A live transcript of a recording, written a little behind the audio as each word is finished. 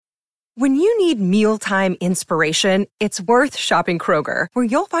When you need mealtime inspiration, it's worth shopping Kroger, where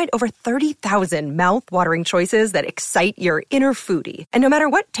you'll find over 30,000 mouth-watering choices that excite your inner foodie. And no matter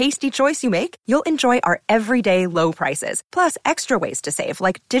what tasty choice you make, you'll enjoy our everyday low prices, plus extra ways to save,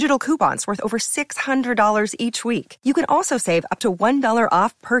 like digital coupons worth over $600 each week. You can also save up to $1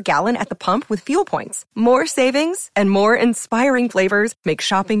 off per gallon at the pump with fuel points. More savings and more inspiring flavors make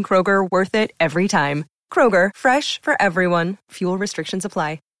shopping Kroger worth it every time. Kroger, fresh for everyone. Fuel restrictions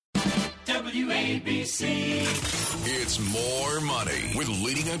apply. WABC. It's More Money with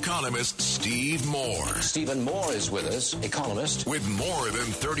leading economist Steve Moore. Stephen Moore is with us, economist. With more than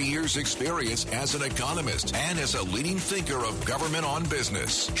 30 years experience as an economist and as a leading thinker of government on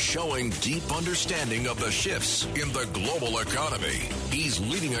business, showing deep understanding of the shifts in the global economy. He's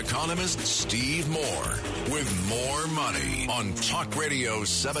leading economist Steve Moore with More Money on Talk Radio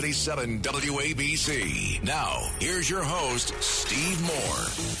 77 WABC. Now, here's your host, Steve Moore.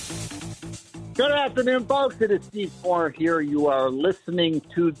 Good afternoon, folks. It is Steve Moore here. You are listening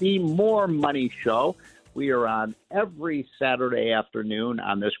to the More Money Show. We are on every Saturday afternoon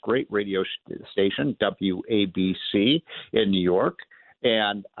on this great radio station, WABC in New York.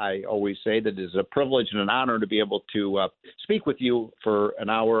 And I always say that it is a privilege and an honor to be able to speak with you for an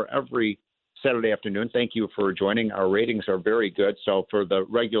hour every Saturday afternoon. Thank you for joining. Our ratings are very good. So for the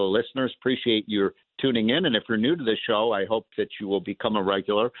regular listeners, appreciate your tuning in. And if you're new to the show, I hope that you will become a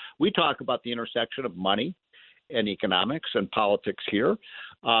regular. We talk about the intersection of money and economics and politics here.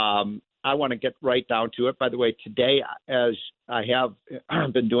 I want to get right down to it. By the way, today, as I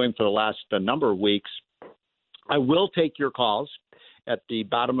have been doing for the last number of weeks, I will take your calls at the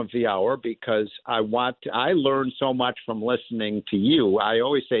bottom of the hour because I learn so much from listening to you. I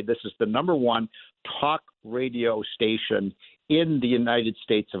always say this is the number one talk radio station in the United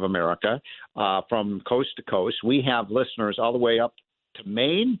States of America, from coast to coast. We have listeners all the way up to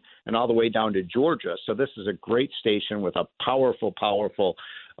Maine and all the way down to Georgia. So this is a great station with a powerful, powerful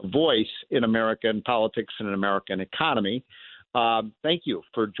voice in American politics and an American economy. Thank you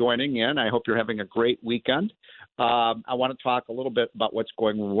for joining in. I hope you're having a great weekend. I want to talk a little bit about what's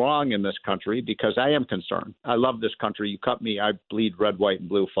going wrong in this country because I am concerned. I love this country. You cut me, I bleed red, white, and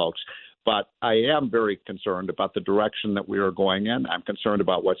blue, folks. But I am very concerned about the direction that we are going in. I'm concerned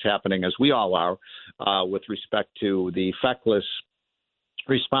about what's happening, as we all are, with respect to the feckless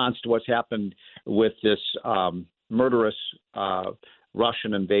response to what's happened with this murderous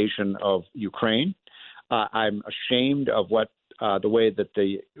Russian invasion of Ukraine. I'm ashamed of the way that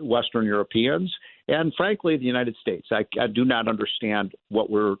the Western Europeans and, frankly, the United States. I do not understand what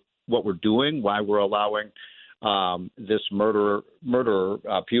we're doing, why we're allowing this murderer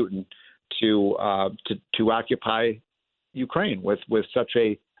Putin to occupy Ukraine with such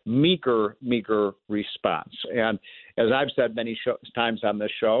a meager response. And as I've said many times on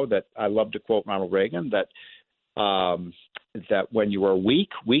this show, that I love to quote Ronald Reagan, that when you are weak,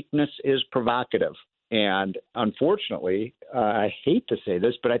 weakness is provocative. And unfortunately, I hate to say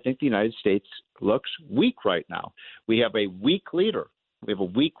this, but I think the United States looks weak right now. We have a weak leader. We have a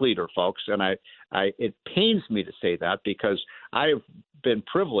weak leader, folks, and it pains me to say that because I have been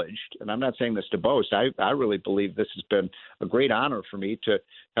privileged, and I'm not saying this to boast. I really believe this has been a great honor for me to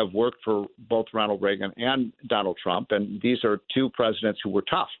have worked for both Ronald Reagan and Donald Trump, and these are two presidents who were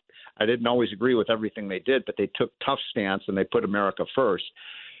tough. I didn't always agree with everything they did, but they took tough stance and they put America first.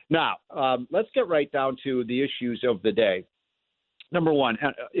 Now, let's get right down to the issues of the day. Number one,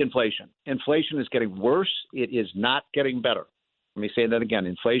 inflation. Inflation is getting worse. It is not getting better. Let me say that again.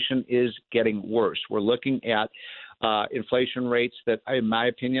 Inflation is getting worse. We're looking at inflation rates that, in my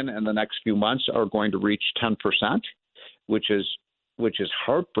opinion, in the next few months are going to reach 10%, which is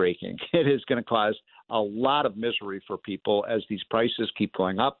heartbreaking. It is going to cause a lot of misery for people as these prices keep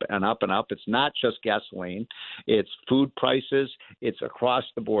going up and up and up. It's not just gasoline. It's food prices. It's across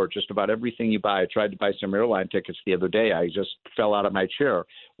the board, just about everything you buy. I tried to buy some airline tickets the other day. I just fell out of my chair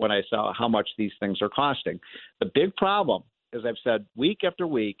when I saw how much these things are costing. The big problem, as I've said week after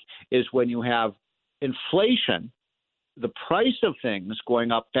week, is when you have inflation, the price of things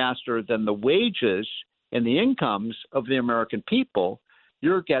going up faster than the wages and the incomes of the American people,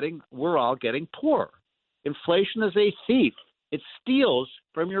 we're all getting poor. Inflation is a thief. It steals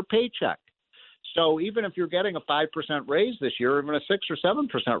from your paycheck. So even if you're getting a 5% raise this year, even a 6 or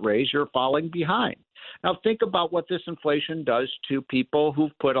 7% raise, you're falling behind. Now think about what this inflation does to people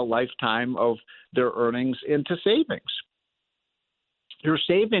who've put a lifetime of their earnings into savings. Your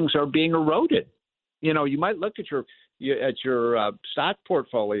savings are being eroded. You know, you might look at your stock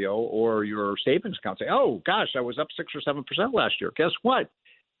portfolio or your savings account and say, oh, gosh, I was up 6 or 7% last year. Guess what?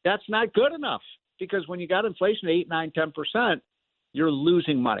 That's not good enough because when you got inflation at 8, 9, 10%, you're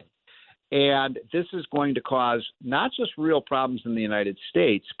losing money. And this is going to cause not just real problems in the United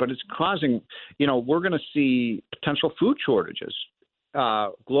States, but it's causing, we're going to see potential food shortages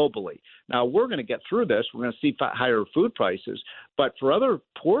globally. Now, we're going to get through this. We're going to see higher food prices. But for other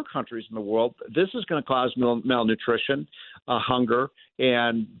poor countries in the world, this is going to cause malnutrition, hunger,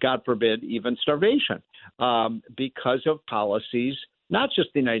 and, God forbid, even starvation because of policies, not just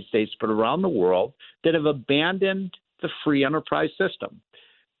the United States, but around the world, that have abandoned the free enterprise system.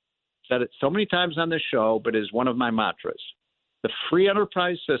 Said it so many times on this show, but is one of my mantras. The free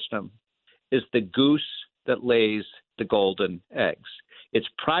enterprise system is the goose that lays the golden eggs. It's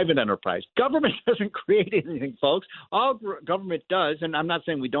private enterprise. Government doesn't create anything, folks. All government does, and I'm not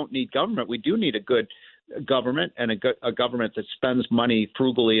saying we don't need government. We do need a good government and a government that spends money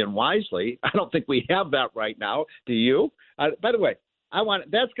frugally and wisely. I don't think we have that right now. Do you? By the way,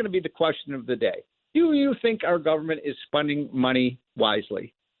 that's going to be the question of the day. Do you think our government is spending money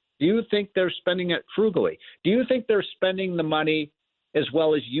wisely? Do you think they're spending it frugally? Do you think they're spending the money as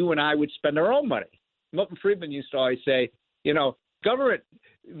well as you and I would spend our own money? Milton Friedman used to always say, government,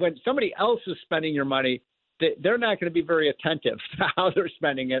 when somebody else is spending your money, they're not going to be very attentive to how they're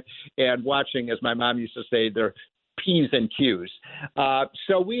spending it and watching, as my mom used to say, their P's and Q's.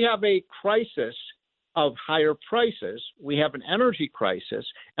 So we have a crisis of higher prices. We have an energy crisis.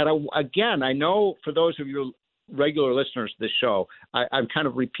 And again, I know for those of you regular listeners to this show, I'm kind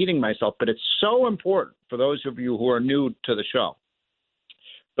of repeating myself, but it's so important for those of you who are new to the show.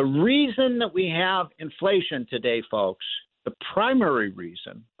 The reason that we have inflation today, folks, the primary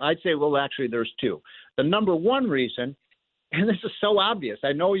reason, I'd say, well, actually, there's two. The number one reason, and this is so obvious,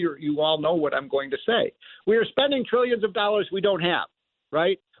 I know you all know what I'm going to say. We are spending trillions of dollars we don't have,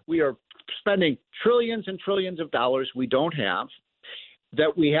 right? We are spending trillions and trillions of dollars we don't have,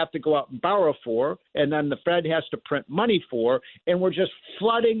 that we have to go out and borrow for, and then the Fed has to print money for, and we're just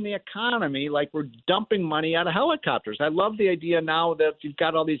flooding the economy like we're dumping money out of helicopters. I love the idea now that you've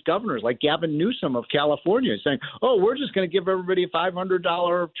got all these governors like Gavin Newsom of California saying, we're just going to give everybody a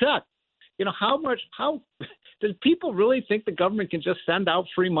 $500 check. How does people really think the government can just send out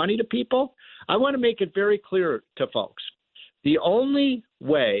free money to people? I want to make it very clear to folks. The only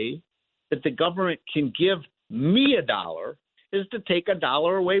way that the government can give me $1 is to take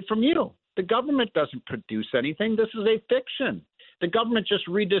 $1 away from you. The government doesn't produce anything. This is a fiction. The government just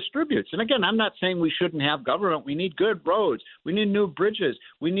redistributes. And again, I'm not saying we shouldn't have government. We need good roads. We need new bridges.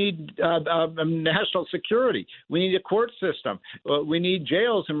 We need national security. We need a court system. We need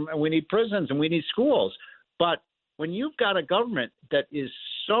jails, and we need prisons, and we need schools. But when you've got a government that is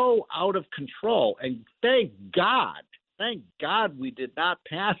so out of control, and thank God we did not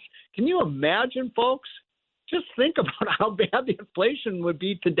pass. Can you imagine, folks? Just think about how bad the inflation would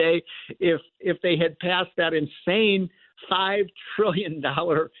be today if they had passed that insane $5 trillion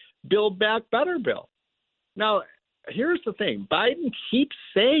Build Back Better bill. Now, here's the thing. Biden keeps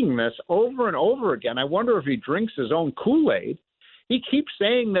saying this over and over again. I wonder if he drinks his own Kool-Aid. He keeps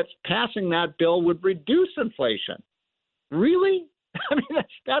saying that passing that bill would reduce inflation. Really? I mean,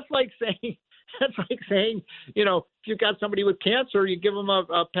 that's like saying, if you've got somebody with cancer, you give them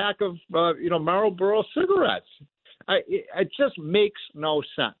a pack of, Marlboro cigarettes. It just makes no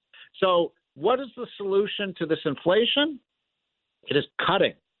sense. So what is the solution to this inflation? It is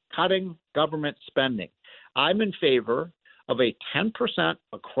cutting government spending. I'm in favor of a 10%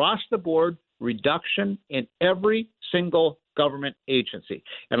 across the board reduction in every single government agency.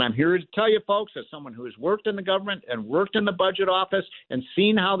 And I'm here to tell you, folks, as someone who has worked in the government and worked in the budget office and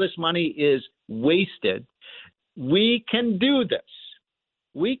seen how this money is wasted, we can do this.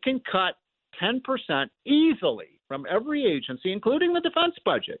 We can cut 10% easily from every agency, including the defense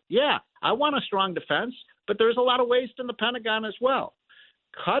budget. Yeah, I want a strong defense, but there's a lot of waste in the Pentagon as well.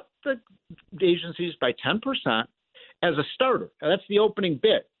 Cut the agencies by 10% as a starter. That's the opening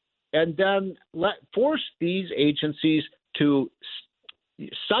bid. And then force these agencies to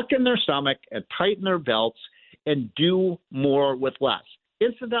suck in their stomach and tighten their belts and do more with less.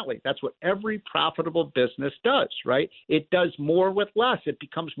 Incidentally, that's what every profitable business does, right? It does more with less. It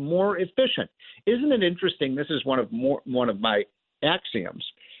becomes more efficient. Isn't it interesting? This is one of my axioms,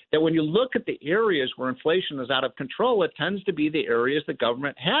 that when you look at the areas where inflation is out of control, it tends to be the areas the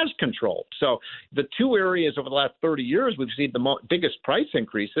government has control. So the two areas over the last 30 years we've seen the biggest price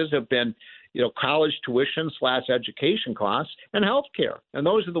increases have been, college tuition / education costs and healthcare. And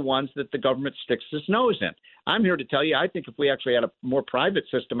those are the ones that the government sticks its nose in. I'm here to tell you, I think if we actually had a more private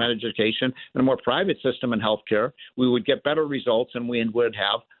system in education and a more private system in healthcare, we would get better results and we would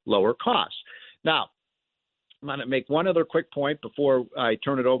have lower costs. Now, I'm going to make one other quick point before I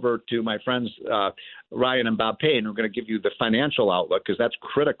turn it over to my friends Ryan and Bob Payne, who are going to give you the financial outlook, because that's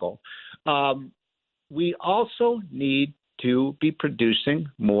critical. We also need to be producing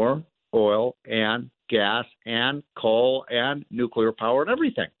more oil and gas and coal and nuclear power and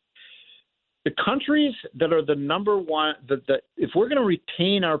everything. The countries that are the number one, if we're going to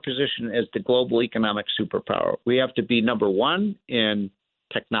retain our position as the global economic superpower, we have to be number one in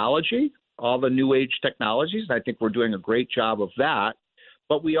technology, all the new age technologies. I think we're doing a great job of that.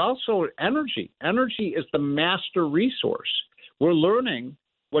 But we also, energy. Energy is the master resource. We're learning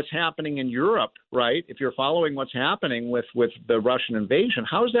what's happening in Europe, right? If you're following what's happening with the Russian invasion,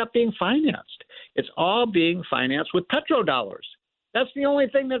 how is that being financed? It's all being financed with petrodollars. That's the only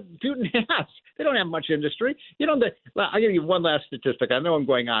thing that Putin has. They don't have much industry. I'll give you one last statistic. I know I'm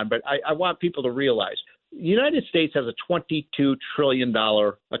going on, but I want people to realize the United States has a $22 trillion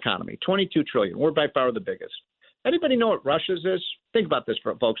economy, $22 trillion. We're by far the biggest. Anybody know what Russia's is? Think about this,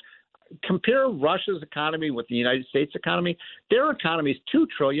 folks. Compare Russia's economy with the United States economy. Their economy is $2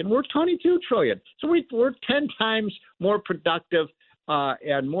 trillion. We're $22 trillion. So we're 10 times more productive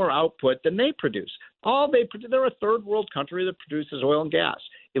and more output than they produce. They're a third world country that produces oil and gas.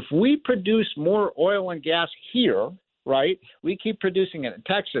 If we produce more oil and gas here, right, we keep producing it in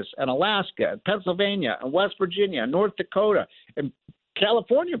Texas and Alaska and Pennsylvania and West Virginia and North Dakota and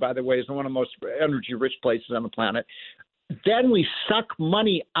California, by the way, is one of the most energy-rich places on the planet. Then we suck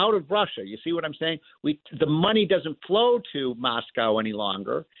money out of Russia. You see what I'm saying? The money doesn't flow to Moscow any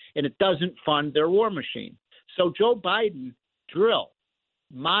longer, and it doesn't fund their war machine. So Joe Biden, drill,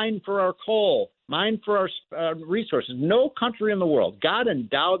 mine for our coal, mine for our resources. No country in the world. God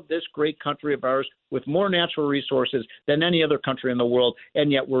endowed this great country of ours with more natural resources than any other country in the world,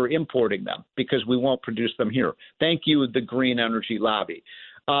 and yet we're importing them because we won't produce them here. Thank you, the green energy lobby.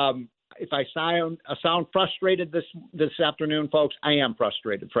 If I sound frustrated this afternoon, folks, I am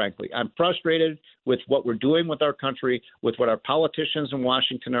frustrated, frankly. I'm frustrated with what we're doing with our country, with what our politicians in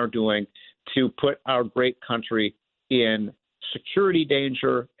Washington are doing to put our great country in security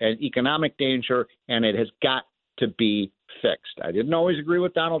danger and economic danger, and it has got to be fixed. I didn't always agree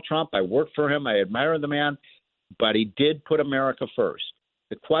with Donald Trump. I worked for him. I admire the man, but he did put America first.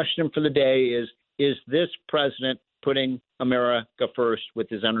 The question for the day is this president putting America first with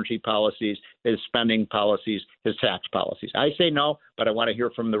his energy policies, his spending policies, his tax policies? I say no, but I want to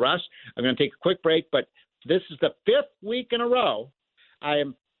hear from the rest. I'm going to take a quick break, but this is the 5th week in a row I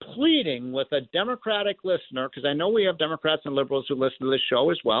am pleading with a Democratic listener, because I know we have Democrats and liberals who listen to this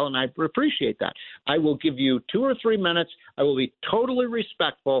show as well, and I appreciate that. I will give you 2 or 3 minutes. I will be totally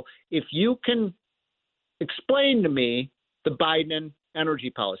respectful. If you can explain to me the Biden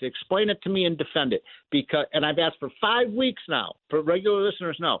energy policy, explain it to me and defend it, and I've asked for 5 weeks now, for regular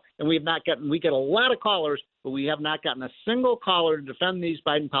listeners know, and we get a lot of callers, but we have not gotten a single caller to defend these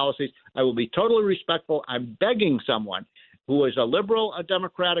Biden policies. I will be totally respectful. I'm begging someone who is a liberal, a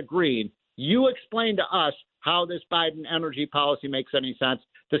Democrat, a Green, you explain to us how this Biden energy policy makes any sense.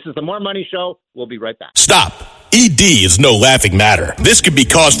 This is the More Money Show. We'll be right back. Stop. ED is no laughing matter. This could be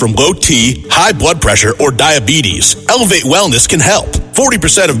caused from low T, high blood pressure, or diabetes. Elevate Wellness can help.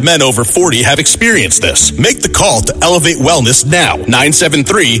 40% of men over 40 have experienced this. Make the call to Elevate Wellness now.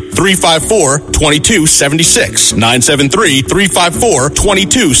 973-354-2276.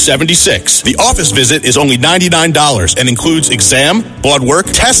 973-354-2276. The office visit is only $99 and includes exam, blood work,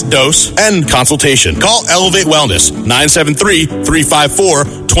 test dose, and consultation. Call Elevate Wellness.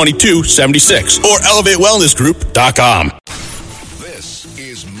 973-354-2276 or ElevateWellnessGroup.com. This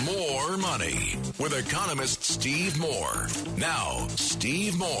is More Money with economist Steve Moore. Now,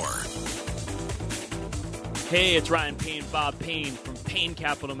 Steve Moore. Hey, it's Ryan Payne, Bob Payne from Payne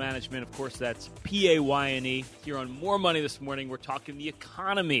Capital Management. Of course, that's Payne. Here on More Money this morning, we're talking the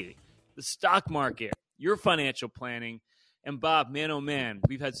economy, the stock market, your financial planning. And Bob, man, oh man,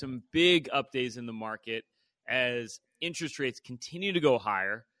 we've had some big updates in the market as interest rates continue to go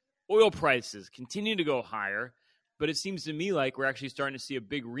higher, oil prices continue to go higher, but it seems to me like we're actually starting to see a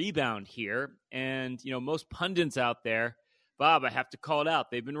big rebound here. And, most pundits out there, Bob, I have to call it out.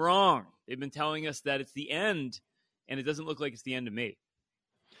 They've been wrong. They've been telling us that it's the end, and it doesn't look like it's the end to me.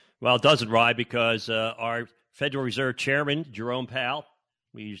 Well, it doesn't, Rye, because our Federal Reserve Chairman, Jerome Powell,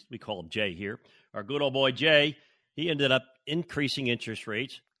 we call him Jay here, our good old boy Jay, he ended up increasing interest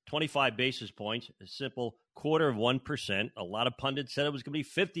rates, 25 basis points, a simple 0.25%. A lot of pundits said it was going to be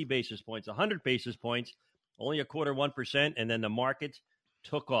 50 basis points, 100 basis points, only a 0.25%, and then the market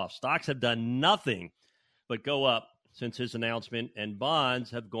took off. Stocks have done nothing but go up since his announcement, and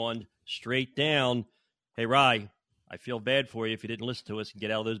bonds have gone straight down. Hey, Rye, I feel bad for you if you didn't listen to us and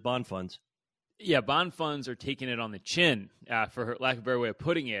get out of those bond funds. Yeah, bond funds are taking it on the chin, for lack of a better way of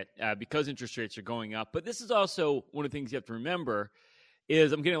putting it, because interest rates are going up. But this is also one of the things you have to remember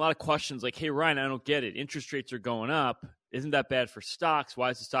is I'm getting a lot of questions like, hey, Ryan, I don't get it. Interest rates are going up. Isn't that bad for stocks? Why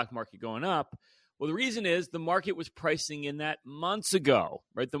is the stock market going up? Well, the reason is the market was pricing in that months ago,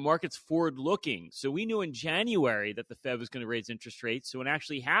 right? The market's forward-looking. So we knew in January that the Fed was going to raise interest rates. So when it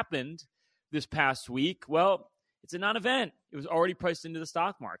actually happened this past week, well, it's a non-event. It was already priced into the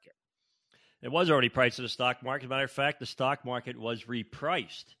stock market. It was already priced in the stock market. As a matter of fact, the stock market was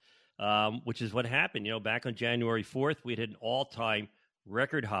repriced, which is what happened. Back on January 4th, we hit an all-time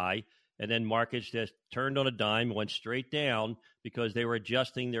record high. And then markets just turned on a dime, went straight down because they were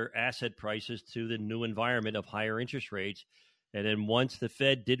adjusting their asset prices to the new environment of higher interest rates. And then once the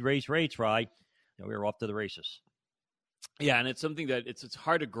Fed did raise rates, we were off to the races. Yeah, and it's something that it's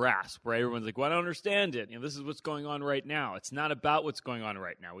hard to grasp, right? Everyone's like, well, I don't understand it. This is what's going on right now. It's not about what's going on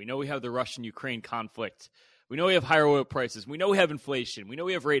right now. We know we have the Russian-Ukraine conflict. We know we have higher oil prices. We know we have inflation. We know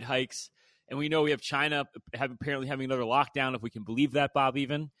we have rate hikes. And we know we have China apparently having another lockdown, if we can believe that, Bob,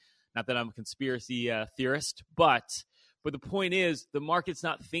 even. Not that I'm a conspiracy theorist, but the point is the market's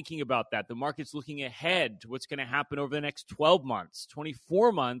not thinking about that. The market's looking ahead to what's going to happen over the next 12 months,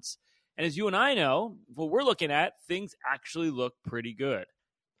 24 months. And as you and I know, what we're looking at, things actually look pretty good.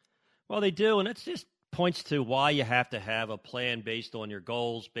 Well, they do, and it just points to why you have to have a plan based on your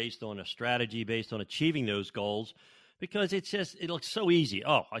goals, based on a strategy, based on achieving those goals. Because it looks so easy.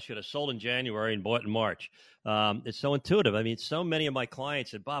 Oh, I should have sold in January and bought in March. It's so intuitive. So many of my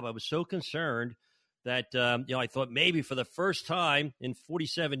clients said, Bob, I was so concerned that, I thought maybe for the first time in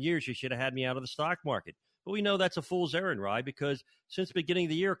 47 years, you should have had me out of the stock market. But we know that's a fool's errand, right? Because since the beginning of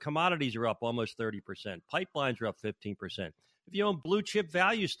the year, commodities are up almost 30%. Pipelines are up 15%. If you own blue chip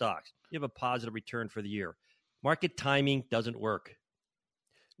value stocks, you have a positive return for the year. Market timing doesn't work.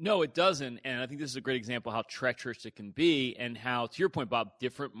 No, it doesn't, and I think this is a great example of how treacherous it can be and how, to your point, Bob,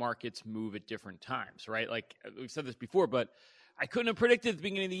 different markets move at different times, right? Like, we've said this before, but I couldn't have predicted at the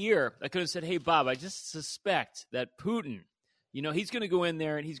beginning of the year. I could have said, hey, Bob, I just suspect that Putin, he's going to go in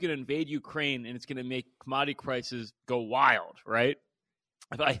there and he's going to invade Ukraine and it's going to make commodity prices go wild, right?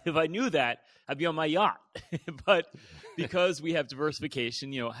 If I knew that, I'd be on my yacht. But because we have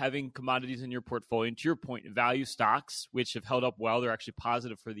diversification, having commodities in your portfolio, and to your point, value stocks, which have held up well, they're actually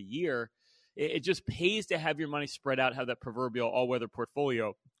positive for the year, it just pays to have your money spread out, have that proverbial all-weather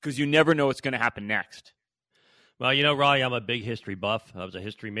portfolio, because you never know what's going to happen next. Well, Raleigh, I'm a big history buff. I was a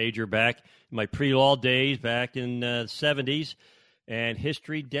history major back in my pre-law days back in the 70s, and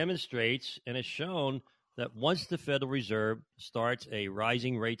history demonstrates and has shown that once the Federal Reserve starts a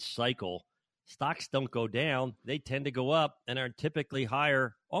rising rate cycle, stocks don't go down. They tend to go up and are typically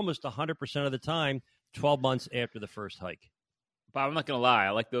higher almost 100% of the time 12 months after the first hike. Bob, I'm not going to lie. I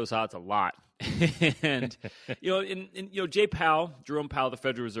like those odds a lot. And, Jay Powell, Jerome Powell, the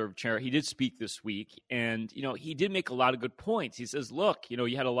Federal Reserve Chair, he did speak this week. And, he did make a lot of good points. He says, look,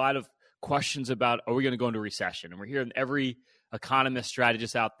 you had a lot of questions about, are we going to go into recession? And we're hearing every economist,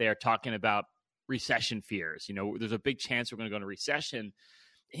 strategist out there talking about recession fears. There's a big chance we're going to go into recession. And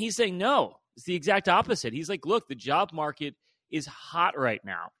he's saying, no, it's the exact opposite. He's like, look, the job market is hot right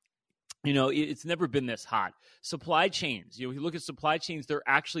now. It's never been this hot. Supply chains, if you look at supply chains, they're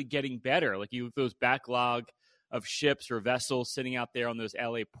actually getting better. Like you look at those backlog of ships or vessels sitting out there on those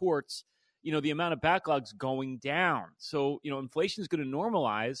LA ports, the amount of backlog's going down. So, inflation is going to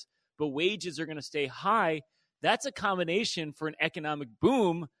normalize, but wages are going to stay high. That's a combination for an economic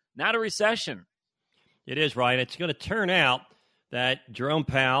boom, not a recession. It is, Ryan. It's going to turn out that Jerome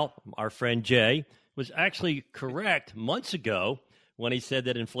Powell, our friend Jay, was actually correct months ago when he said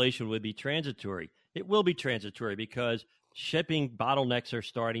that inflation would be transitory. It will be transitory because shipping bottlenecks are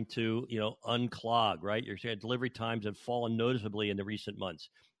starting to, unclog, right? Your delivery times have fallen noticeably in the recent months.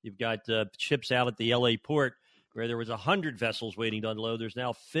 You've got ships out at the LA port where there was 100 vessels waiting to unload. There's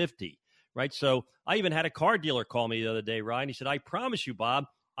now 50, right? So I even had a car dealer call me the other day, Ryan. He said, I promise you, Bob,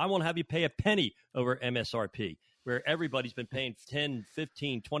 I won't have you pay a penny over MSRP, where everybody's been paying 10,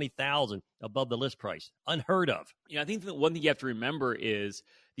 15, 20,000 above the list price. Unheard of. I think that one thing you have to remember is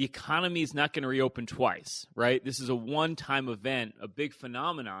the economy is not going to reopen twice, right? This is a one-time event, a big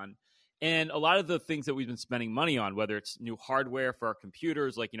phenomenon. And a lot of the things that we've been spending money on, whether it's new hardware for our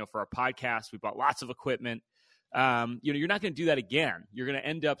computers, like, for our podcast, we bought lots of equipment. You're not going to do that again. You're going to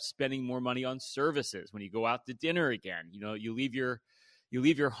end up spending more money on services when you go out to dinner again. You leave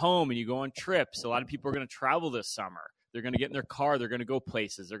your home and you go on trips. A lot of people are going to travel this summer. They're going to get in their car. They're going to go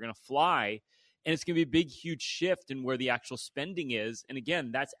places. They're going to fly. And it's going to be a big, huge shift in where the actual spending is. And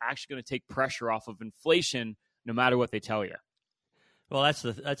again, that's actually going to take pressure off of inflation no matter what they tell you. Well, that's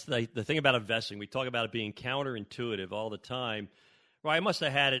the thing about investing. We talk about it being counterintuitive all the time. Well, I must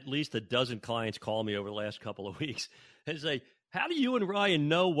have had at least a dozen clients call me over the last couple of weeks and say, how do you and Ryan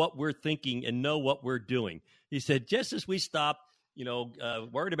know what we're thinking and know what we're doing? He said, just as we stopped,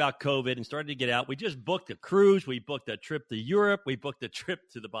 worried about COVID and started to get out, we just booked a cruise. We booked a trip to Europe. We booked a trip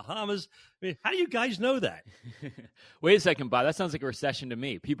to the Bahamas. I mean, how do you guys know that? Wait a second, Bob. That sounds like a recession to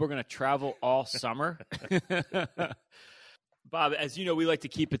me. People are going to travel all summer. Bob, as you know, we like to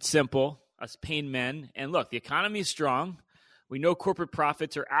keep it simple, us Payne men. And look, the economy is strong. We know corporate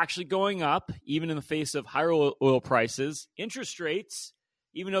profits are actually going up, even in the face of higher oil prices. Interest rates,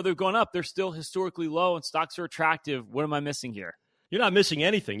 even though they're going up, they're still historically low and stocks are attractive. What am I missing here? You're not missing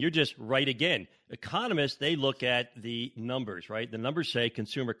anything. You're just right again. Economists, they look at the numbers, right? The numbers say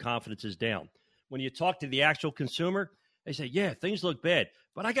consumer confidence is down. When you talk to the actual consumer, they say, yeah, things look bad,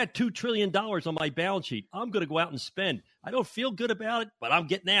 but I got $2 trillion on my balance sheet. I'm going to go out and spend. I don't feel good about it, but I'm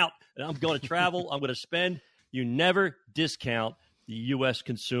getting out, and I'm going to travel. I'm going to spend. You never discount the U.S.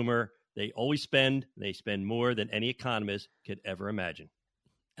 consumer. They always spend. They spend more than any economist could ever imagine.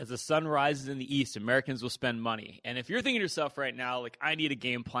 As the sun rises in the east, Americans will spend money. And if you're thinking to yourself right now, like, I need a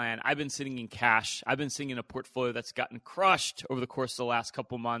game plan, I've been sitting in cash, I've been sitting in a portfolio that's gotten crushed over the course of the last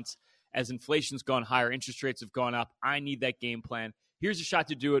couple months as inflation's gone higher, interest rates have gone up, I need that game plan. Here's a shot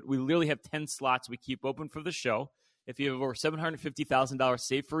to do it. We literally have 10 slots we keep open for the show. If you have over $750,000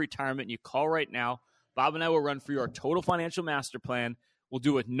 saved for retirement and you call right now, Bob and I will run for you our total financial master plan. We'll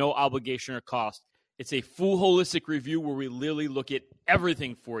do it with no obligation or cost. It's a full holistic review where we literally look at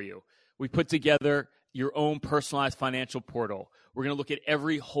everything for you. We put together your own personalized financial portal. We're going to look at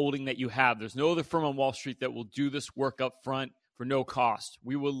every holding that you have. There's no other firm on Wall Street that will do this work up front for no cost.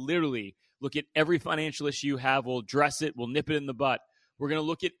 We will literally look at every financial issue you have. We'll address it. We'll nip it in the butt. We're going to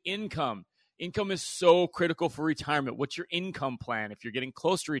look at income. Income is so critical for retirement. What's your income plan? If you're getting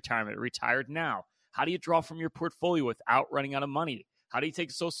close to retirement, retired now, how do you draw from your portfolio without running out of money? How do you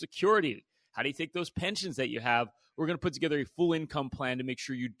take Social Security? How do you take those pensions that you have? We're going to put together a full income plan to make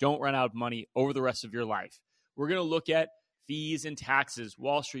sure you don't run out of money over the rest of your life. We're going to look at fees and taxes.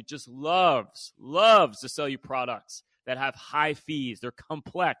 Wall Street just loves to sell you products that have high fees. They're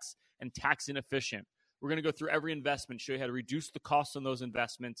complex and tax inefficient. We're going to go through every investment, show you how to reduce the costs on those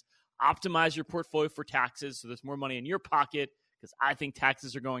investments, optimize your portfolio for taxes so there's more money in your pocket, because I think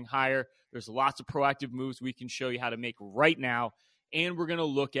taxes are going higher. There's lots of proactive moves we can show you how to make right now. And we're going to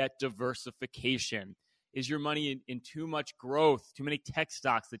look at diversification. Is your money in too much growth, too many tech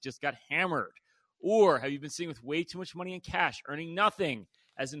stocks that just got hammered? Or have you been sitting with way too much money in cash, earning nothing?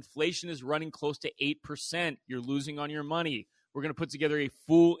 As inflation is running close to 8%, you're losing on your money. We're going to put together a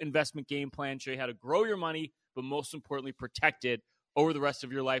full investment game plan, show you how to grow your money, but most importantly, protect it over the rest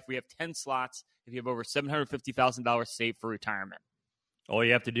of your life. We have 10 slots if you have over $750,000 saved for retirement. All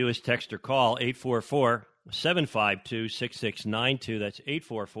you have to do is text or call 844-752-6692. That's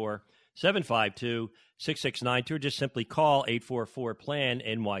 844-752-6692. Or just simply call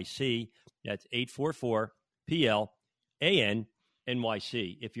 844-PLAN-NYC. That's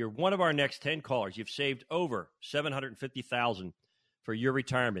 844-PLAN-NYC. If you're one of our next 10 callers, you've saved over $750,000 for your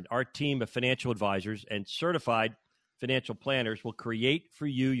retirement. Our team of financial advisors and certified financial planners will create for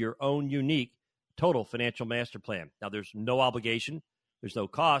you your own unique total financial master plan. Now, there's no obligation. There's no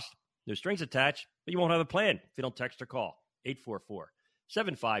cost. No strings attached, but you won't have a plan if you don't text or call.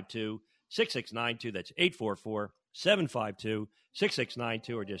 844-752-6692. That's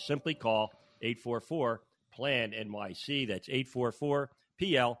 844-752-6692. Or just simply call 844-PLAN-NYC. That's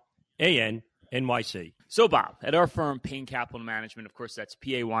 844-PLAN-NYC. So, Bob, at our firm, Payne Capital Management, of course, that's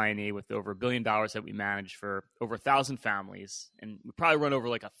PAYNE, with over $1 billion that we manage for over 1,000 families. And we probably run over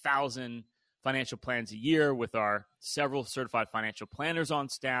like 1,000 financial plans a year with our several certified financial planners on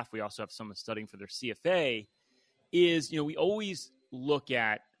staff. We also have someone studying for their CFA. We always look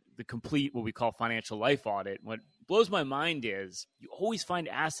at the complete, what we call financial life audit. What blows my mind is you always find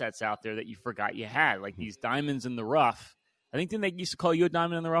assets out there that you forgot you had, like these diamonds in the rough. I think, didn't they used to call you a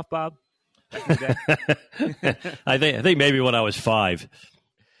diamond in the rough, Bob? I think maybe when I was 5.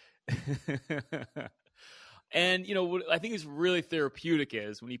 And, what I think is really therapeutic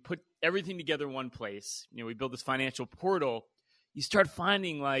is when you put everything together in one place, we build this financial portal, you start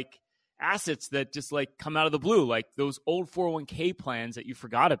finding like assets that just like come out of the blue, like those old 401k plans that you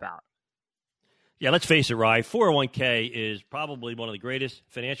forgot about. Yeah, let's face it, Rye. 401k is probably one of the greatest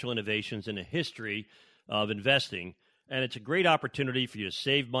financial innovations in the history of investing. And it's a great opportunity for you to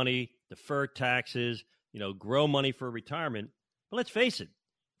save money, defer taxes, grow money for retirement. But let's face it,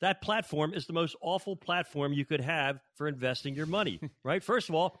 that platform is the most awful platform you could have for investing your money, right? First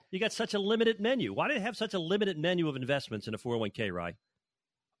of all, you got such a limited menu. Why do they have such a limited menu of investments in a 401k, Rye?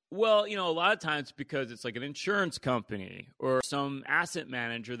 Well, a lot of times because it's like an insurance company or some asset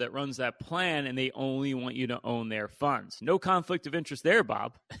manager that runs that plan and they only want you to own their funds. No conflict of interest there,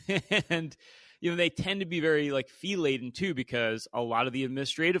 Bob. And, they tend to be very like fee laden too, because a lot of the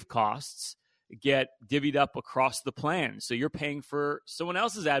administrative costs get divvied up across the plan. So you're paying for someone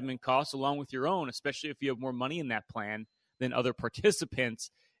else's admin costs along with your own, especially if you have more money in that plan than other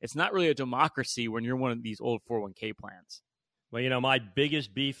participants. It's not really a democracy when you're one of these old 401k plans. Well, my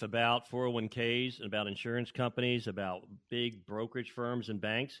biggest beef about 401ks and about insurance companies, about big brokerage firms and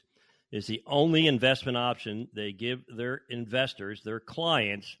banks, is the only investment option they give their investors, their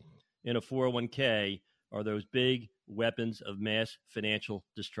clients, in a 401k are those big weapons of mass financial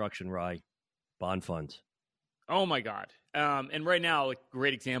destruction, Rye, bond funds. Oh, my God. And right now, a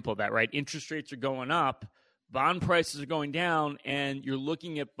great example of that, right? Interest rates are going up, bond prices are going down, and you're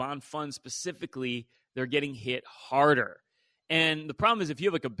looking at bond funds specifically, they're getting hit harder. And the problem is if you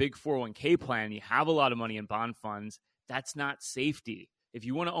have like a big 401k plan, you have a lot of money in bond funds, that's not safety. If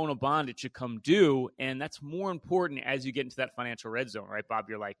you want to own a bond, it should come due. And that's more important as you get into that financial red zone, right, Bob?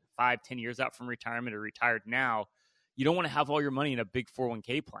 You're like 5-10 years out from retirement or retired now. You don't want to have all your money in a big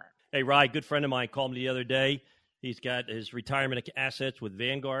 401k plan. Hey, Rye, good friend of mine called me the other day. He's got his retirement assets with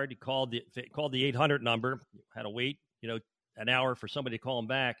Vanguard. He called the 800 number, had to wait, an hour for somebody to call him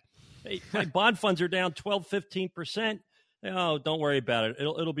back. Hey, my bond funds are down 12-15%. Oh, don't worry about it.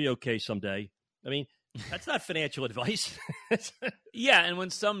 It'll be okay someday. I mean, that's not financial advice. Yeah, and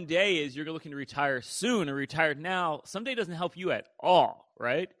when someday is you're looking to retire soon or retired now, someday doesn't help you at all,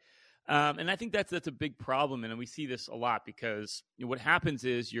 right? And I think that's a big problem, and we see this a lot because what happens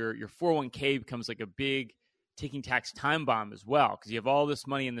is your 401k becomes like a big taking tax time bomb as well, because you have all this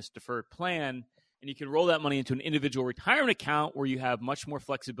money in this deferred plan, and you can roll that money into an individual retirement account where you have much more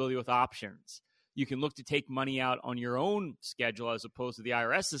flexibility with options. You can look to take money out on your own schedule as opposed to the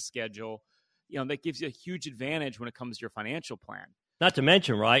IRS's schedule. That gives you a huge advantage when it comes to your financial plan. Not to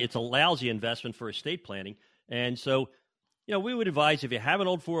mention, right, it's a lousy investment for estate planning. And so, we would advise if you have an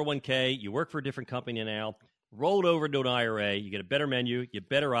old 401k, you work for a different company now, roll it over to an IRA, you get a better menu, you get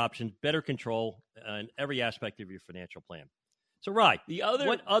better options, better control in every aspect of your financial plan. So, right,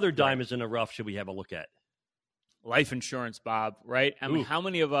 what other diamonds in the rough should we have a look at? Life insurance, Bob, right? I mean, how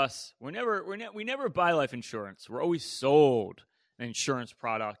many of us, we never buy life insurance. We're always sold an insurance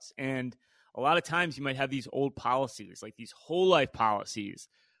product. And a lot of times you might have these old policies, like these whole life policies,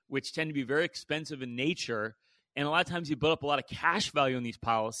 which tend to be very expensive in nature. And a lot of times you build up a lot of cash value in these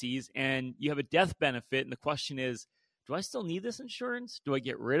policies and you have a death benefit. And the question is, do I still need this insurance? Do I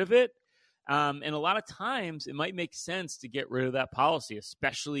get rid of it? And a lot of times it might make sense to get rid of that policy,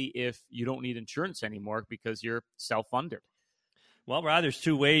 especially if you don't need insurance anymore because you're self-funded. Well, Rod, there's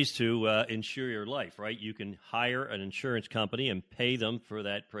two ways to insure your life, right? You can hire an insurance company and pay them for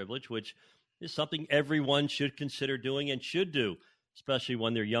that privilege, which is something everyone should consider doing and should do, especially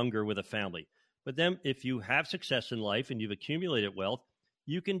when they're younger with a family. But then if you have success in life and you've accumulated wealth,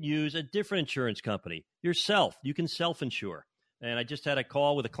 you can use a different insurance company yourself. You can self-insure. And I just had a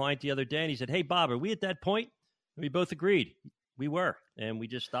call with a client the other day, and he said, hey, Bob, are we at that point? And we both agreed. We were. And we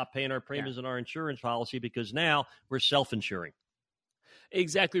just stopped paying our premiums on our insurance policy because now we're self-insuring.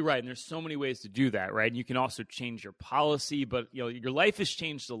 Exactly right. And there's so many ways to do that, right? And you can also change your policy, but your life has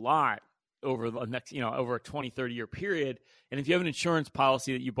changed a lot over the next, over a 20, 30-year period. And if you have an insurance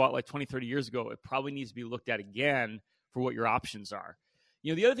policy that you bought like 20, 30 years ago, it probably needs to be looked at again for what your options are.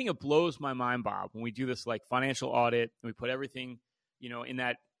 The other thing that blows my mind, Bob, when we do this like financial audit and we put everything, in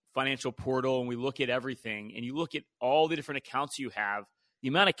that financial portal and we look at everything and you look at all the different accounts you have, the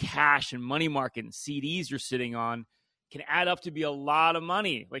amount of cash and money market and CDs you're sitting on can add up to be a lot of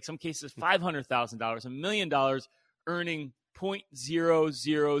money. Like some cases, $500,000, $1 million earning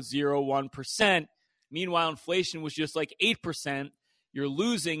 0.0001%. Meanwhile, inflation was just like 8%. You're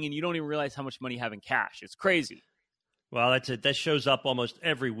losing and you don't even realize how much money you have in cash. It's crazy. Well, that's it. That shows up almost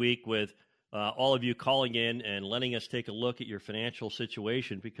every week with all of you calling in and letting us take a look at your financial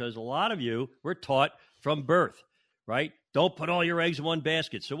situation because a lot of you were taught from birth, right? Don't put all your eggs in one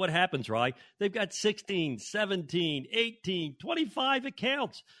basket. So what happens, right? They've got 16, 17, 18, 25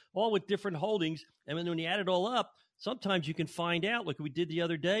 accounts, all with different holdings. And when you add it all up, sometimes you can find out, like we did the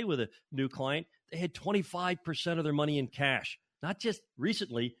other day with a new client, they had 25% of their money in cash. Not just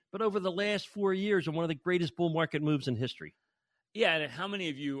recently, but over the last 4 years in one of the greatest bull market moves in history. Yeah, and how many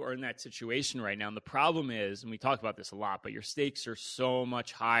of you are in that situation right now? And the problem is, and we talk about this a lot, but your stakes are so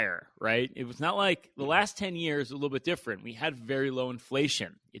much higher, right? It was not like the last 10 years a little bit different. We had very low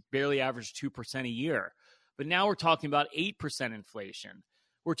inflation. It barely averaged 2% a year. But now we're talking about 8% inflation.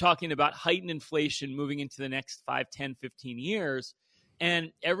 We're talking about heightened inflation moving into the next 5, 10, 15 years.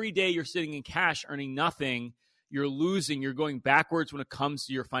 And every day you're sitting in cash earning nothing, you're losing, you're going backwards when it comes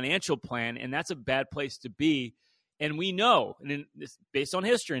to your financial plan, and that's a bad place to be. And we know, and based on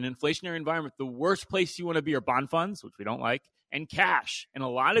history, in an inflationary environment, the worst place you want to be are bond funds, which we don't like, and cash. And a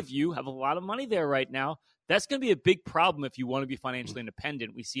lot of you have a lot of money there right now. That's going to be a big problem if you want to be financially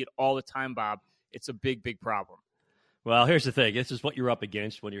independent. We see it all the time, Bob. It's a big, big problem. Well, here's the thing. This is what you're up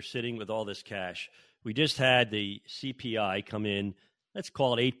against when you're sitting with all this cash. We just had the CPI come in, let's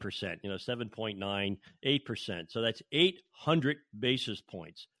call it 8%, 7.9, 8%. So that's 800 basis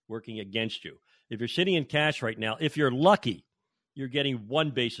points working against you. If you're sitting in cash right now, if you're lucky, you're getting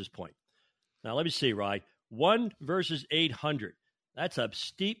 1 basis point. Now, let me see, Rye. 1 versus 800. That's a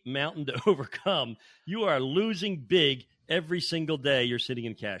steep mountain to overcome. You are losing big every single day you're sitting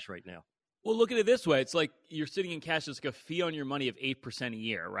in cash right now. Well, look at it this way. It's like you're sitting in cash. It's like a fee on your money of 8% a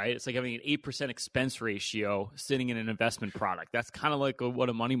year, right? It's like having an 8% expense ratio sitting in an investment product. That's kind of like what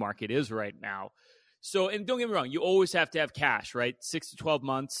a money market is right now. So, and don't get me wrong, you always have to have cash, right? 6 to 12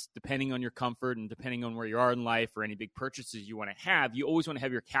 months, depending on your comfort and depending on where you are in life or any big purchases you want to have, you always want to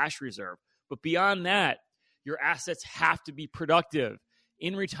have your cash reserve. But beyond that, your assets have to be productive.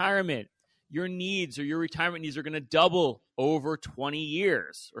 In retirement, your needs or your retirement needs are going to double over 20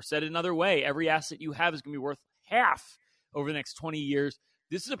 years. Or said another way, every asset you have is going to be worth half over the next 20 years.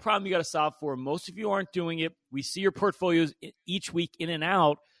 This is a problem you got to solve for. Most of you aren't doing it. We see your portfolios each week in and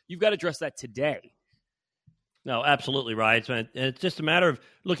out. You've got to address that today. No, absolutely right. It's just a matter of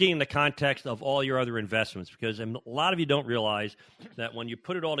looking in the context of all your other investments, because a lot of you don't realize that when you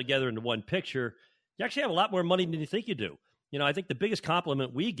put it all together into one picture, you actually have a lot more money than you think you do. I think the biggest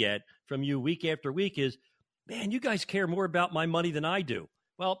compliment we get from you week after week is, man, you guys care more about my money than I do.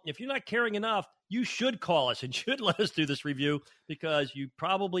 Well, if you're not caring enough, you should call us and should let us do this review, because you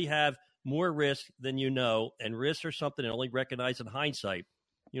probably have more risk than you know, and risks are something that only recognized in hindsight.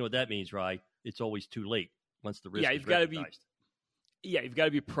 You know what that means, right? It's always too late. Once the risk is recognized. You've got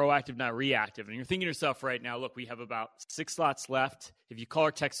to be proactive, not reactive. And you're thinking to yourself right now, look, we have about 6 slots left. If you call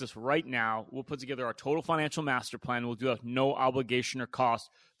or text us right now, we'll put together our total financial master plan. We'll do it with no obligation or cost.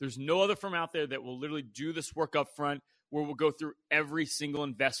 There's no other firm out there that will literally do this work up front, where we'll go through every single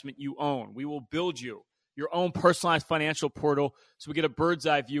investment you own. We will build you your own personalized financial portal so we get a bird's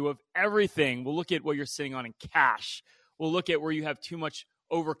eye view of everything. We'll look at what you're sitting on in cash. We'll look at where you have too much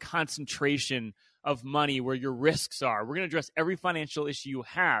over concentration of money, where your risks are. We're going to address every financial issue you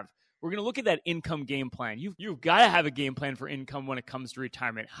have. We're going to look at that income game plan. You've got to have a game plan for income when it comes to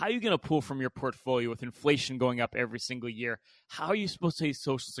retirement. How are you going to pull from your portfolio with inflation going up every single year? How are you supposed to take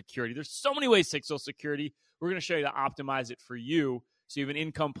Social Security? There's so many ways to take Social Security. We're going to show you to optimize it for you so you have an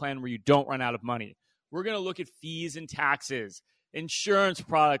income plan where you don't run out of money. We're going to look at fees and taxes, insurance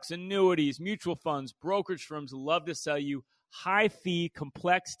products, annuities, mutual funds. Brokerage firms love to sell you high-fee,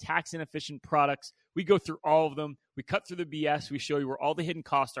 complex, tax-inefficient products. We go through all of them. We cut through the BS. We show you where all the hidden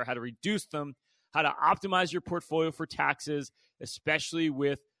costs are, how to reduce them, how to optimize your portfolio for taxes, especially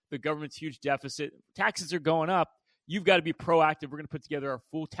with the government's huge deficit. Taxes are going up. You've got to be proactive. We're going to put together our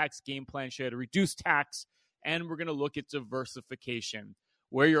full tax game plan, show you how to reduce tax, and we're going to look at diversification,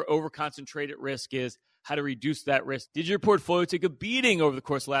 where your over-concentrated risk is, how to reduce that risk. Did your portfolio take a beating over the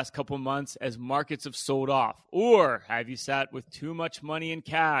course of the last couple of months as markets have sold off? Or have you sat with too much money in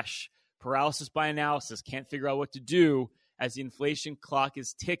cash, paralysis by analysis, can't figure out what to do as the inflation clock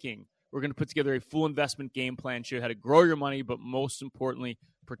is ticking? We're going to put together a full investment game plan, show you how to grow your money, but most importantly,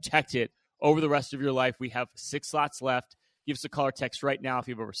 protect it over the rest of your life. We have 6 slots left. Give us a call or text right now if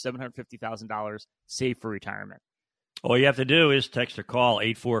you have over $750,000 saved for retirement. All you have to do is text or call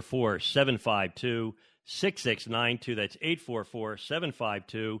 844-752-6692. That's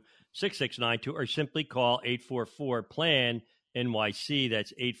 844-752-6692, or simply call 844-PLAN-NYC.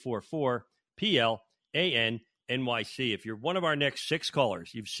 That's 844-PLAN-NYC. If you're one of our next 6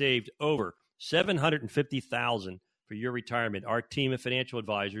 callers, you've saved over $750,000 for your retirement. Our team of financial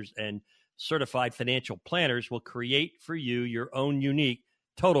advisors and certified financial planners will create for you your own unique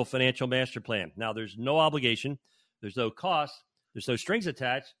total financial master plan. Now, there's no obligation. There's no cost. There's no strings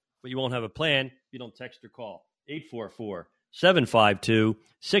attached, but you won't have a plan if you don't text or call.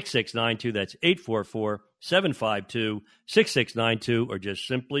 844-752-6692. That's 844-752-6692, or just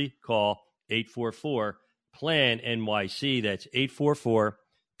simply call 844-PLAN-NYC. That's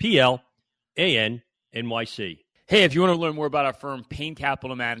 844-PLAN-NYC. Hey, if you want to learn more about our firm, Payne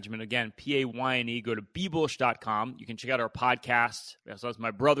Capital Management, again, P-A-Y-N-E, go to BeBullish.com. You can check out our podcast. So that's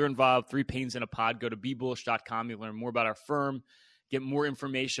my brother involved, 3 Paynes in a Pod. Go to BeBullish.com. You'll learn more about our firm, get more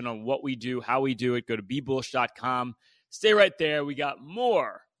information on what we do, how we do it. Go to BeBullish.com. Stay right there. We got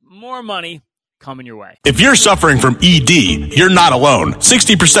more money coming your way. If you're suffering from ED, you're not alone.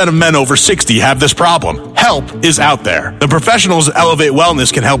 60% of men over 60 have this problem. Help is out there. The professionals at Elevate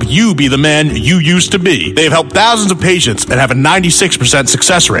Wellness can help you be the man you used to be. They've helped thousands of patients and have a 96%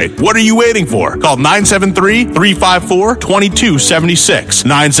 success rate. What are you waiting for? Call 973-354-2276.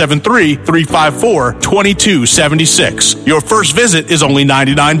 973-354-2276. Your first visit is only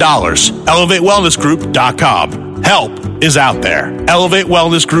 $99. ElevateWellnessGroup.com. Help is out there.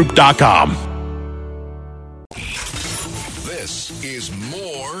 ElevateWellnessGroup.com. This is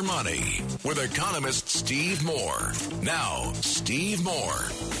More Money with economist Steve Moore. Now, Steve Moore.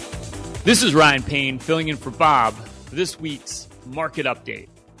 This is Ryan Payne filling in for Bob for this week's market update.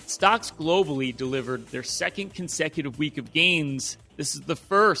 Stocks globally delivered their second consecutive week of gains. This is the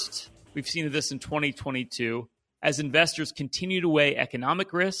first we've seen of this in 2022 as investors continue to weigh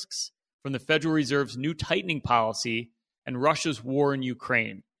economic risks from the Federal Reserve's new tightening policy and Russia's war in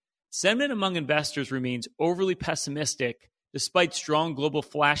Ukraine. Sentiment among investors remains overly pessimistic despite strong global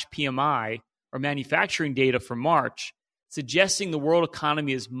flash PMI or manufacturing data for March, suggesting the world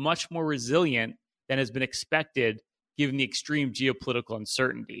economy is much more resilient than has been expected given the extreme geopolitical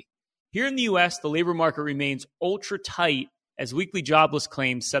uncertainty. Here in the U.S., the labor market remains ultra tight as weekly jobless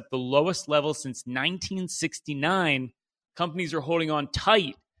claims set the lowest level since 1969. Companies are holding on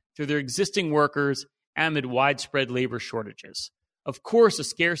tight to their existing workers amid widespread labor shortages. Of course, a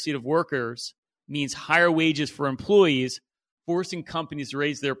scarcity of workers means higher wages for employees, forcing companies to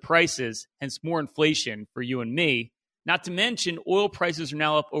raise their prices, hence more inflation for you and me. Not to mention, oil prices are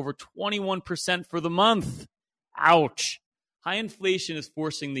now up over 21% for the month. Ouch. High inflation is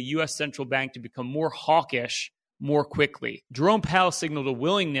forcing the U.S. central bank to become more hawkish more quickly. Jerome Powell signaled a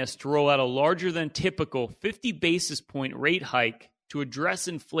willingness to roll out a larger than typical 50 basis point rate hike to address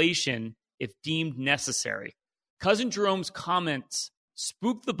inflation if deemed necessary. Cousin Jerome's comments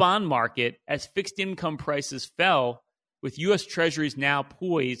spooked the bond market as fixed income prices fell, with U.S. Treasuries now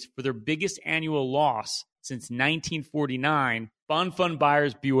poised for their biggest annual loss since 1949. Bond fund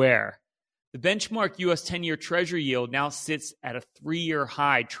buyers beware. The benchmark U.S. 10-year Treasury yield now sits at a 3-year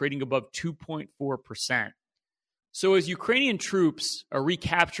high, trading above 2.4%. So as Ukrainian troops are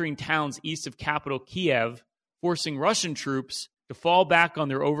recapturing towns east of capital Kiev, forcing Russian troops to fall back on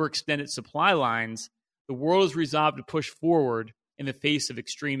their overextended supply lines, the world is resolved to push forward in the face of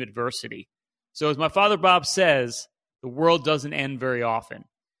extreme adversity. So as my father Bob says, the world doesn't end very often.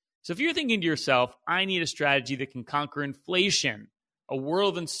 So if you're thinking to yourself, I need a strategy that can conquer inflation, a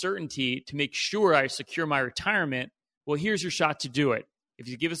world of uncertainty to make sure I secure my retirement, well, here's your shot to do it. If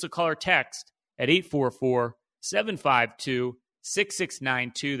you give us a call or text at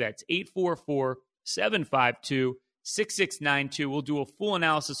 844-752-6692, that's 844-752-6692, we'll do a full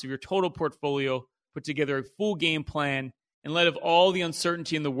analysis of your total portfolio, put together a full game plan. In light of all the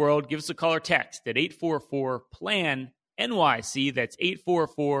uncertainty in the world, give us a call or text at 844-PLAN-NYC. That's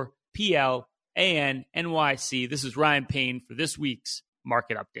 844-PLAN-NYC. This is Ryan Payne for this week's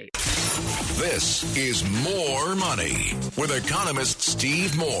Market Update. This is More Money with economist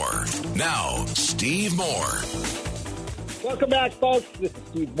Steve Moore. Now, Steve Moore. Welcome back, folks. This is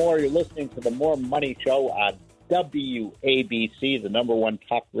Steve Moore. You're listening to the More Money Show on WABC, the number one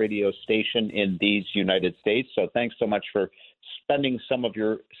talk radio station in these United States. So thanks so much for spending some of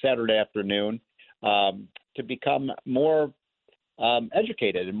your Saturday afternoon to become more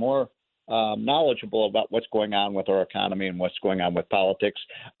educated and more knowledgeable about what's going on with our economy and what's going on with politics.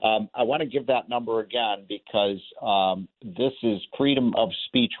 I want to give that number again because this is Freedom of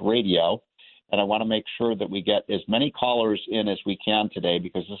Speech Radio. And I want to make sure that we get as many callers in as we can today,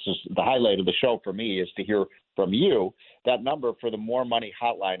 because this is the highlight of the show for me, is to hear from you. That number for the More Money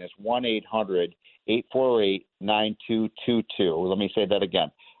hotline is 1-800-848-9222. Let me say that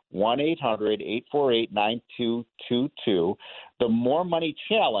again, 1-800-848-9222. The More Money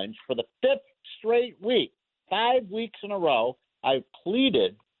Challenge for the fifth straight week, 5 weeks in a row, I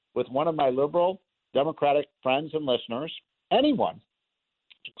pleaded with one of my liberal Democratic friends and listeners, anyone,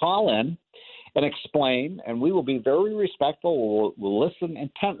 to call in and explain, and we will be very respectful. We'll listen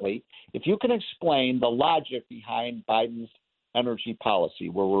intently. If you can explain the logic behind Biden's energy policy,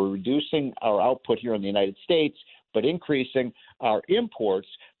 where we're reducing our output here in the United States, but increasing our imports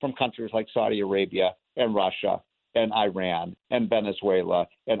from countries like Saudi Arabia and Russia and Iran and Venezuela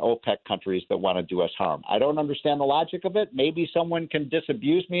and OPEC countries that want to do us harm. I don't understand the logic of it. Maybe someone can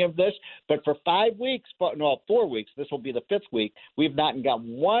disabuse me of this, but for 4 weeks, this will be the fifth week, we've not got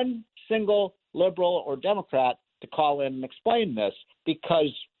one single liberal or Democrat to call in and explain this,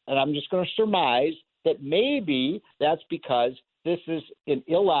 because, and I'm just going to surmise that maybe that's because this is an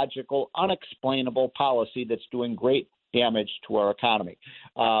illogical, unexplainable policy that's doing great damage to our economy.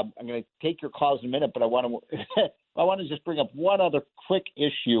 I'm going to take your calls in a minute, but I want to just bring up one other quick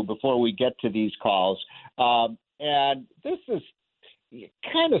issue before we get to these calls. And this is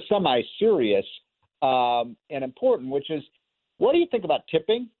kind of semi-serious and important, which is, what do you think about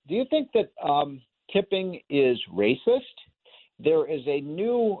tipping? Do you think that tipping is racist? There is a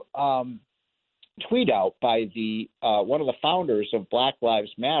new tweet out by the one of the founders of Black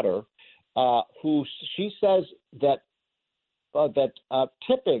Lives Matter, who she says that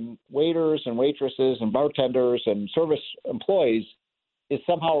tipping waiters and waitresses and bartenders and service employees is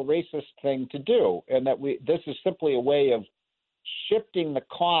somehow a racist thing to do, and that this is simply a way of shifting the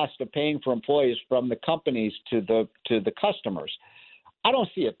cost of paying for employees from the companies to the customers. I don't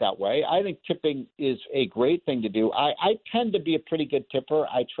see it that way. I think tipping is a great thing to do. I tend to be a pretty good tipper.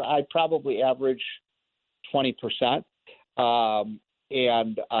 I probably average 20%.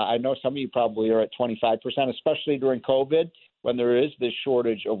 And I know some of you probably are at 25%, especially during COVID when there is this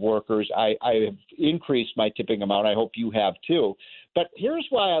shortage of workers. I have increased my tipping amount. I hope you have too. But here's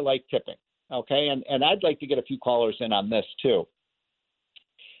why I like tipping, okay? And I'd like to get a few callers in on this too.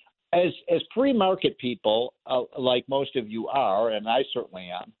 As free market people, like most of you are, and I certainly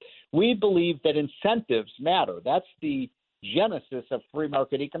am, we believe that incentives matter. That's the genesis of free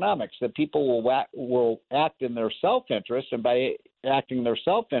market economics, that people will act in their self-interest, and by acting their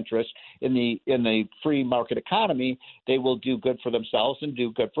self-interest in the free market economy, they will do good for themselves and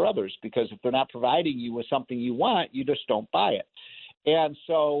do good for others, because if they're not providing you with something you want, you just don't buy it. And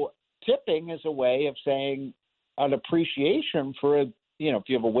so tipping is a way of saying an appreciation for if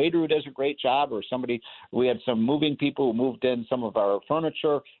you have a waiter who does a great job, or we had some moving people who moved in some of our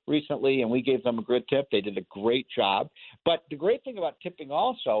furniture recently, and we gave them a good tip. They did a great job. But the great thing about tipping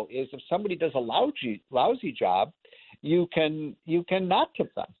also is if somebody does a lousy job, you can not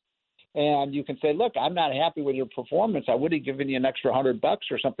tip them. And you can say, look, I'm not happy with your performance. I would have given you an extra $100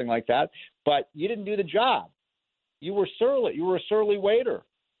 or something like that, but you didn't do the job. You were surly. You were a surly waiter.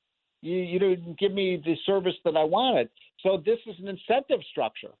 You didn't give me the service that I wanted. So this is an incentive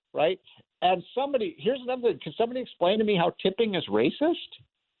structure, right? And here's another thing. Can somebody explain to me how tipping is racist?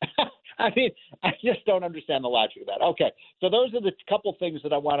 I mean, I just don't understand the logic of that. Okay, so those are the couple things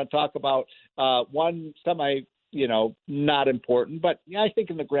that I want to talk about. One, not important, but I think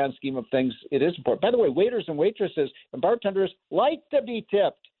in the grand scheme of things, it is important. By the way, waiters and waitresses and bartenders like to be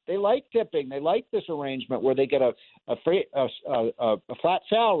tipped. They like tipping. They like this arrangement where they get a flat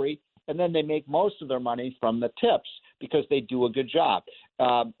salary, and then they make most of their money from the tips because they do a good job.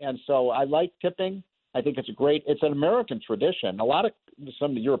 And so I like tipping. I think it's an American tradition.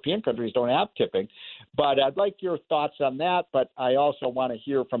 Some of the European countries don't have tipping, but I'd like your thoughts on that. But I also want to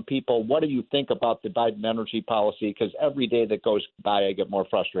hear from people, what do you think about the Biden energy policy? Because every day that goes by, I get more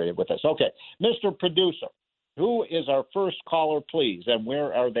frustrated with this. Okay, Mr. Producer, who is our first caller, please, and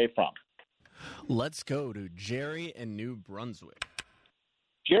where are they from? Let's go to Jerry in New Brunswick.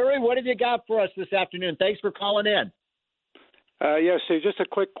 Jerry, what have you got for us this afternoon? Thanks for calling in. Yes, so just a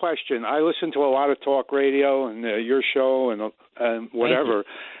quick question. I listen to a lot of talk radio and your show and whatever,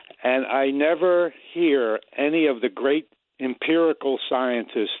 and I never hear any of the great empirical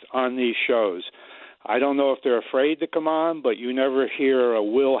scientists on these shows. I don't know if they're afraid to come on, but you never hear a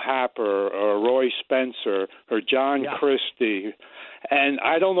Will Happer or a Roy Spencer or John Christie. And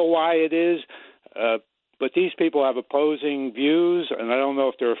I don't know why it is, but these people have opposing views, and I don't know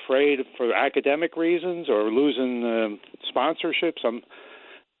if they're afraid for academic reasons or losing sponsorships. And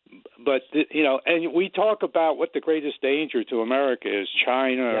we talk about what the greatest danger to America is,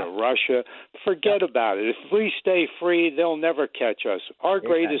 China, Russia. Forget about it. If we stay free, they'll never catch us. Our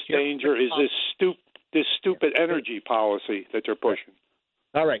greatest danger is this stupid energy policy that they're pushing.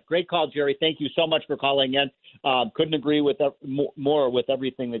 All right. Great call, Jerry. Thank you so much for calling in. Couldn't agree with more with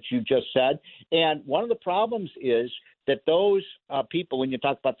everything that you just said. And one of the problems is that those people, when you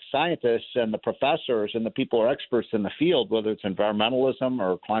talk about the scientists and the professors and the people who are experts in the field, whether it's environmentalism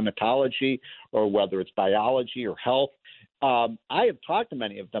or climatology or whether it's biology or health, I have talked to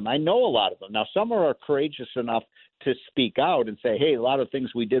many of them. I know a lot of them. Now, some are courageous enough to speak out and say, hey, a lot of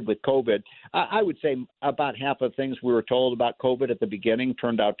things we did with COVID, I would say about half of the things we were told about COVID at the beginning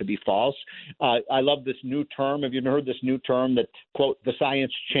turned out to be false. I love this new term. Have you heard this new term that, quote, the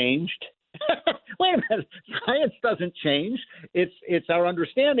science changed? Wait a minute. Science doesn't change. It's our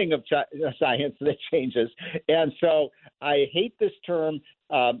understanding of science that changes. And so I hate this term,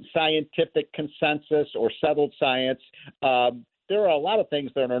 scientific consensus or settled science. There are a lot of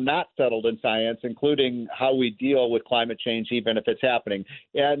things that are not settled in science, including how we deal with climate change, even if it's happening.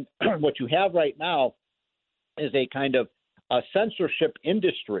 And what you have right now is a kind of a censorship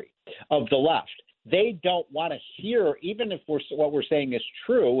industry of the left. they don't want to hear, even if what we're saying is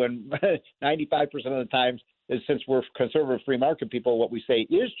true, and 95% of the times, since we're conservative free market people, what we say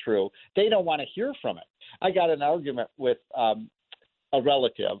is true, they don't want to hear from it. I got an argument with a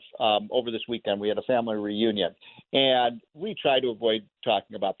relative over this weekend. We had a family reunion, and we try to avoid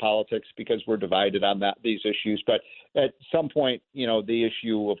talking about politics because we're divided on these issues. But at some point, the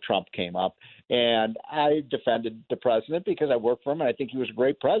issue of Trump came up, and I defended the president because I work for him, and I think he was a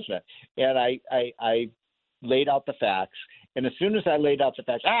great president. And I laid out the facts, and as soon as I laid out the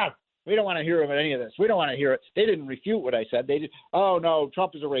facts, we don't want to hear about any of this. We don't want to hear it. They didn't refute what I said. They did. Oh, no,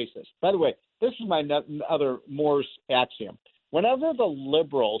 Trump is a racist. By the way, this is my other Moore's axiom. Whenever the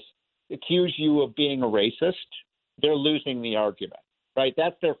liberals accuse you of being a racist, they're losing the argument, right?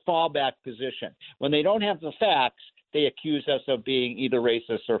 That's their fallback position. When they don't have the facts, they accuse us of being either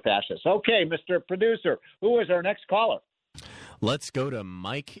racist or fascist. Okay, Mr. Producer, who is our next caller? Let's go to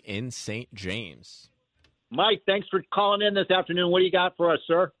Mike in St. James. Mike, thanks for calling in this afternoon. What do you got for us,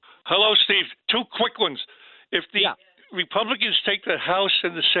 sir? Hello, Steve. Two quick ones. If the Republicans take the House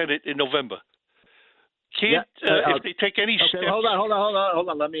and the Senate in November, if they take any steps... Hold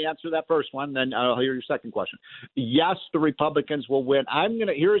on. Let me answer that first one, then I'll hear your second question. Yes, the Republicans will win.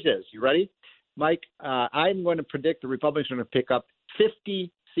 Here it is. You ready, Mike? I'm going to predict the Republicans are going to pick up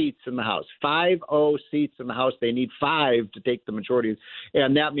 50 seats in the House, 50 seats in the House. They need 5 to take the majority.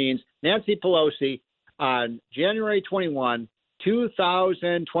 And that means Nancy Pelosi on January 21,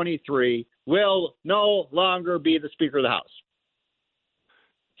 2023 will no longer be the Speaker of the House.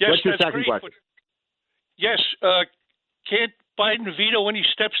 Yes, what's your that's second great, question? Yes. Can't Biden veto any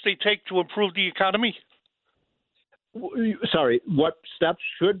steps they take to improve the economy? Sorry, what steps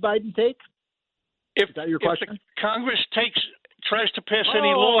should Biden take? Is that your question? If the Congress tries to pass any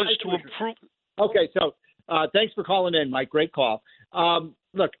laws to improve... Okay, so thanks for calling in, Mike. Great call.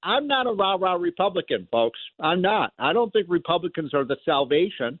 Look, I'm not a rah-rah Republican, folks. I'm not. I don't think Republicans are the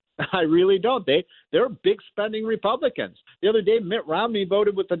salvation. I really don't. They're big spending Republicans. The other day, Mitt Romney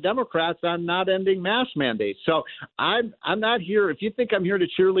voted with the Democrats on not ending mask mandates. So I'm not here. If you think I'm here to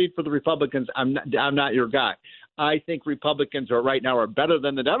cheerlead for the Republicans, I'm not your guy. I think Republicans right now are better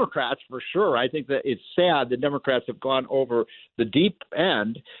than the Democrats for sure. I think that it's sad the Democrats have gone over the deep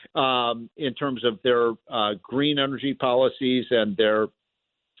end in terms of their green energy policies and their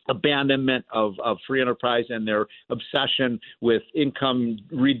abandonment of free enterprise and their obsession with income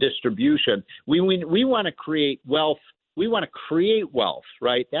redistribution. We want to create wealth. We want to create wealth,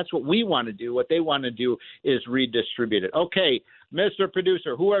 right? That's what we want to do. What they want to do is redistribute it. Okay, Mr.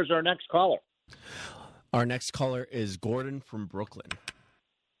 Producer, who is our next caller? Our next caller is Gordon from Brooklyn.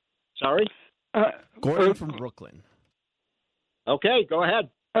 Sorry? Gordon from Brooklyn. Okay, go ahead.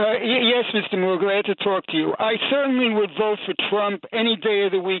 Yes, Mr. Moore, glad to talk to you. I certainly would vote for Trump any day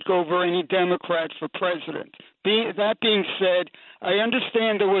of the week over any Democrat for president. That being said, I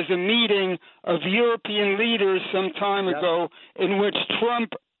understand there was a meeting of European leaders some time ago in which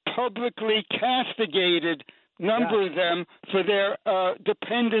Trump publicly castigated number of them for their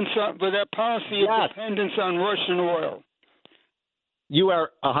for their policy of dependence on Russian oil. You are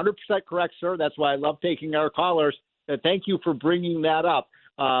 100% correct, sir. That's why I love taking our callers. Thank you for bringing that up.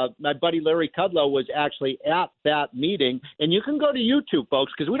 My buddy Larry Kudlow was actually at that meeting, and you can go to YouTube,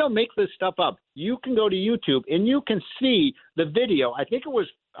 folks, because we don't make this stuff up. You can go to YouTube, and you can see the video. I think it was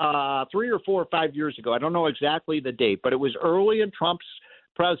 3 or 4 or 5 years ago. I don't know exactly the date, but it was early in Trump's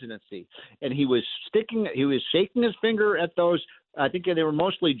presidency, and he was shaking his finger at those. I think they were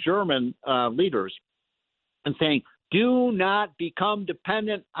mostly German leaders, and saying, do not become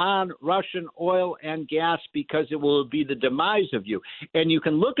dependent on Russian oil and gas because it will be the demise of you. And you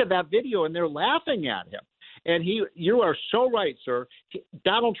can look at that video and they're laughing at him. And you are so right, sir.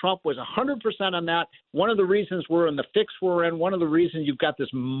 Donald Trump was 100% on that. One of the reasons we're in the fix we're in, one of the reasons you've got this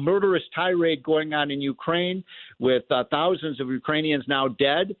murderous tirade going on in Ukraine with thousands of Ukrainians now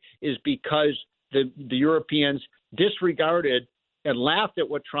dead is because the Europeans disregarded and laughed at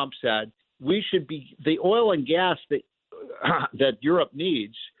what Trump said. We should be the oil and gas that Europe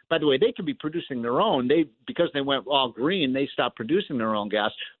needs. By the way, they could be producing their own. Because they went all green, they stopped producing their own gas.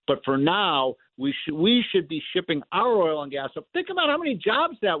 But for now, we should be shipping our oil and gas up. Think about how many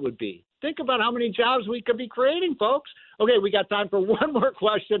jobs that would be. Think about how many jobs we could be creating, folks. Okay, we got time for one more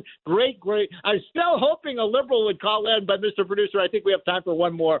question. Great. I'm still hoping a liberal would call in, but Mr. Producer, I think we have time for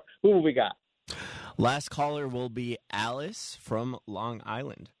one more. Who have we got? Last caller will be Alice from Long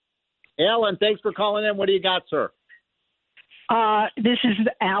Island. Alan, thanks for calling in. What do you got, sir? This is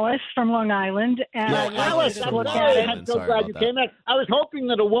Alice from Long Island. And Alice, I'm so glad you came in. I was hoping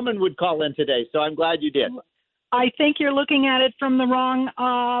that a woman would call in today, so I'm glad you did. I think you're looking at it from the wrong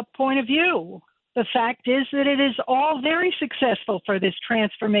point of view. the fact is that it is all very successful for this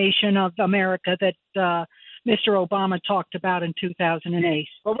transformation of America that Mr. Obama talked about in 2008.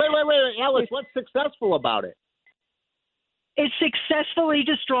 Well, wait, Alice, what's successful about it? It's successfully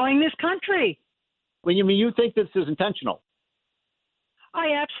destroying this country. Well, you think this is intentional?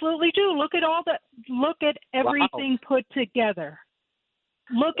 I absolutely do. Look at everything put together.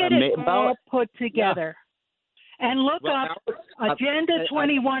 Look at it all put together. Yeah. And look up Agenda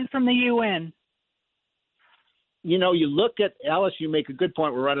 21 from the UN. You look at, Alice, you make a good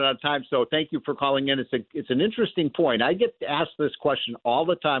point. We're running out of time, so thank you for calling in. It's an interesting point. I get asked this question all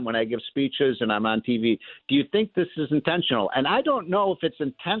the time when I give speeches and I'm on TV. Do you think this is intentional? And I don't know if it's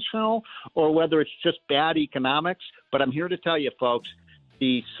intentional or whether it's just bad economics, but I'm here to tell you, folks,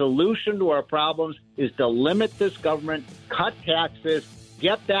 the solution to our problems is to limit this government, cut taxes,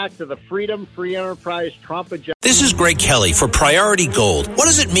 get back to the freedom, free enterprise, Trump agenda. This is Greg Kelly for Priority Gold. What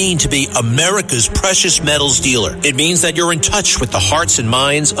does it mean to be America's precious metals dealer? It means that you're in touch with the hearts and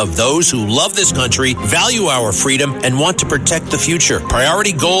minds of those who love this country, value our freedom, and want to protect the future.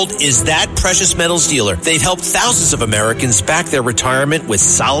 Priority Gold is that precious metals dealer. They've helped thousands of Americans back their retirement with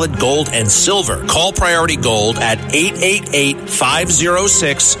solid gold and silver. Call Priority Gold at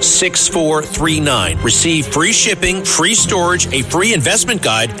 888-506-6439. Receive free shipping, free storage, a free investment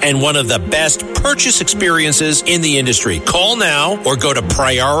guide, and one of the best purchase experiences in the industry. Call now or go to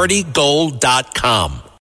PriorityGold.com.